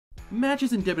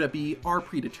Matches in WWE are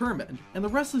predetermined, and the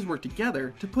wrestlers work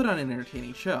together to put on an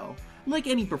entertaining show. Like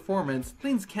any performance,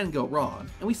 things can go wrong,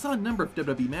 and we saw a number of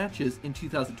WWE matches in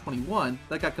 2021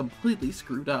 that got completely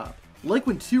screwed up. Like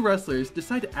when two wrestlers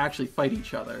decide to actually fight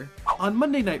each other. On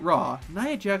Monday Night Raw,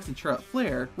 Nia Jax and Charlotte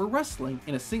Flair were wrestling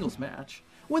in a singles match.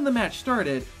 When the match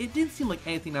started, it didn't seem like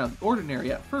anything out of the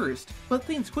ordinary at first, but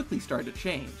things quickly started to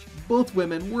change. Both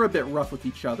women were a bit rough with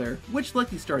each other, which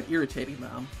likely started irritating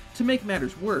them. To make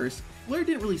matters worse, Flair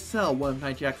didn't really sell one of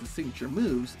Nia Jax's signature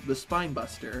moves, the Spine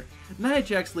Buster. Nia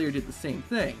Jax later did the same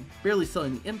thing, barely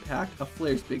selling the impact of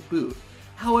Flair's big boot.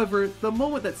 However, the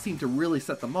moment that seemed to really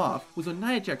set them off was when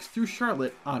Nia Jax threw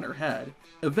Charlotte on her head.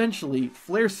 Eventually,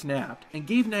 Flair snapped and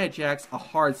gave Nia Jax a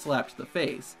hard slap to the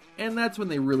face, and that's when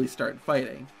they really started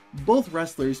fighting. Both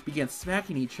wrestlers began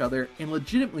smacking each other and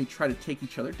legitimately tried to take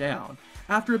each other down.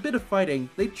 After a bit of fighting,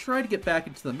 they tried to get back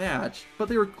into the match, but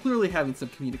they were clearly having some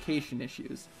communication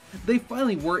issues. They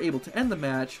finally were able to end the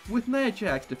match, with Nia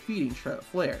Jax defeating Charlotte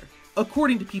Flair.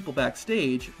 According to people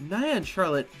backstage, Nia and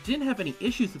Charlotte didn't have any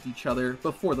issues with each other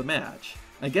before the match.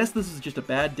 I guess this was just a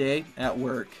bad day at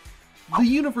work. The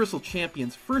Universal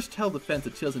Champion's first title defense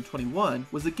of 2021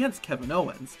 was against Kevin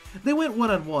Owens. They went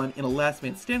one-on-one in a last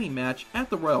man standing match at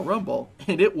the Royal Rumble,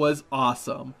 and it was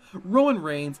awesome. Roman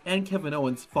Reigns and Kevin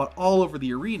Owens fought all over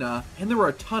the arena, and there were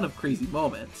a ton of crazy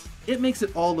moments. It makes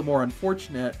it all the more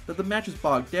unfortunate that the match was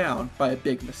bogged down by a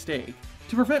big mistake.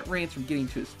 To prevent Reigns from getting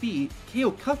to his feet,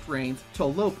 KO cuffed Reigns to a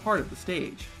low part of the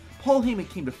stage. Paul Heyman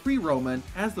came to free Roman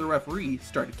as the referee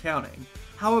started counting.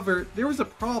 However, there was a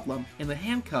problem and the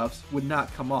handcuffs would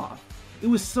not come off. It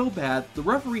was so bad, the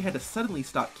referee had to suddenly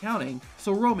stop counting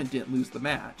so Roman didn't lose the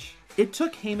match. It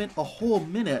took Heyman a whole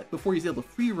minute before he was able to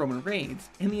free Roman Reigns,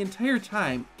 and the entire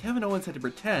time, Kevin Owens had to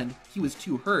pretend he was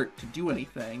too hurt to do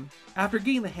anything. After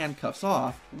getting the handcuffs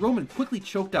off, Roman quickly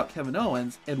choked out Kevin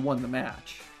Owens and won the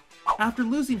match. After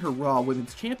losing her Raw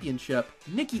Women's Championship,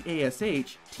 Nikki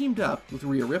A.S.H. teamed up with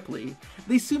Rhea Ripley.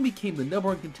 They soon became the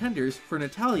 #1 contenders for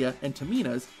Natalya and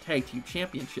Tamina's Tag Team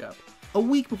Championship. A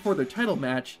week before their title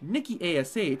match, Nikki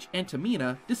A.S.H. and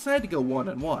Tamina decided to go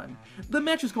one-on-one. The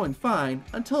match was going fine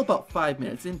until about 5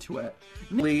 minutes into it.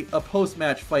 A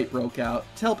post-match fight broke out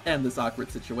to help end this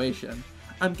awkward situation.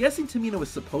 I'm guessing Tamina was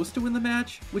supposed to win the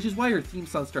match, which is why her theme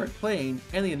song started playing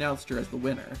and they announced her as the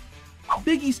winner.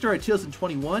 Big E started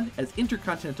 2021 as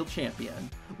Intercontinental Champion.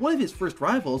 One of his first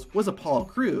rivals was Apollo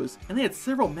Crews, and they had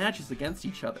several matches against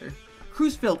each other.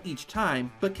 Crews failed each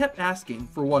time, but kept asking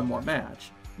for one more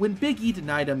match. When Big E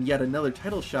denied him yet another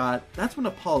title shot, that's when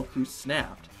Apollo Crews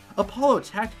snapped. Apollo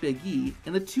attacked Big E,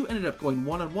 and the two ended up going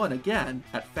one-on-one again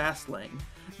at Fastlane.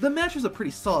 The match was a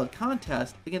pretty solid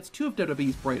contest against two of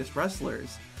WWE's brightest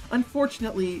wrestlers.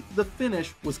 Unfortunately, the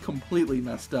finish was completely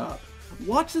messed up.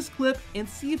 Watch this clip and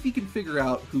see if you can figure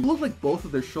out who looked like both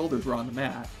of their shoulders were on the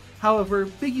mat. However,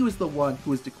 Big E was the one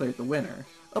who was declared the winner.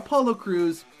 Apollo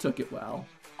Crews took it well.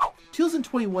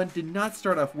 2021 did not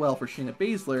start off well for Shayna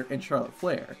Baszler and Charlotte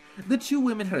Flair. The two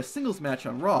women had a singles match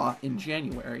on Raw in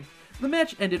January. The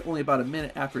match ended only about a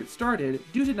minute after it started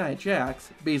due to Nia Jax,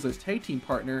 Baszler's tag team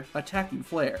partner, attacking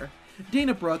Flair.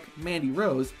 Dana Brooke, Mandy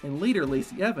Rose, and later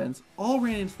Lacey Evans all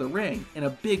ran into the ring and a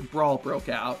big brawl broke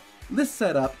out. This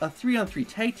set up a 3-on-3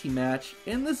 tag team match,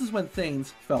 and this is when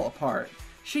things fell apart.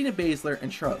 Shayna Baszler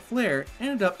and Charlotte Flair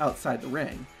ended up outside the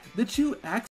ring. The two